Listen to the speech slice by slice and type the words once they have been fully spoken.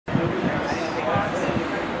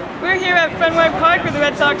We're here at Fenway Park where the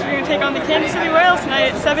Red Sox are going to take on the Kansas City Royals tonight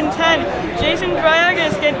at 7:10. Jason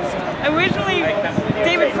Variagas gets originally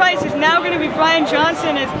David Price is now going to be Brian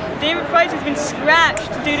Johnson, as David Price has been scratched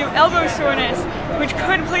due to elbow soreness, which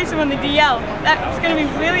could place him on the DL. That's going to be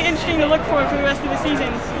really interesting to look for the rest of the season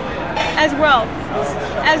as well.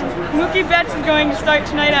 As Mookie Betts is going to start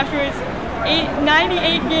tonight after his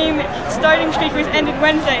 98-game starting streak was ended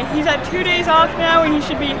Wednesday. He's had 2 days off now, and he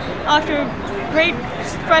should be off to a great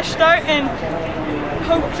fresh start and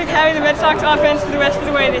hope to carry the Red Sox offense for the rest of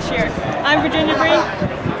the way this year. I'm Virginia Bree.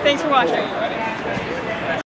 Thanks for watching.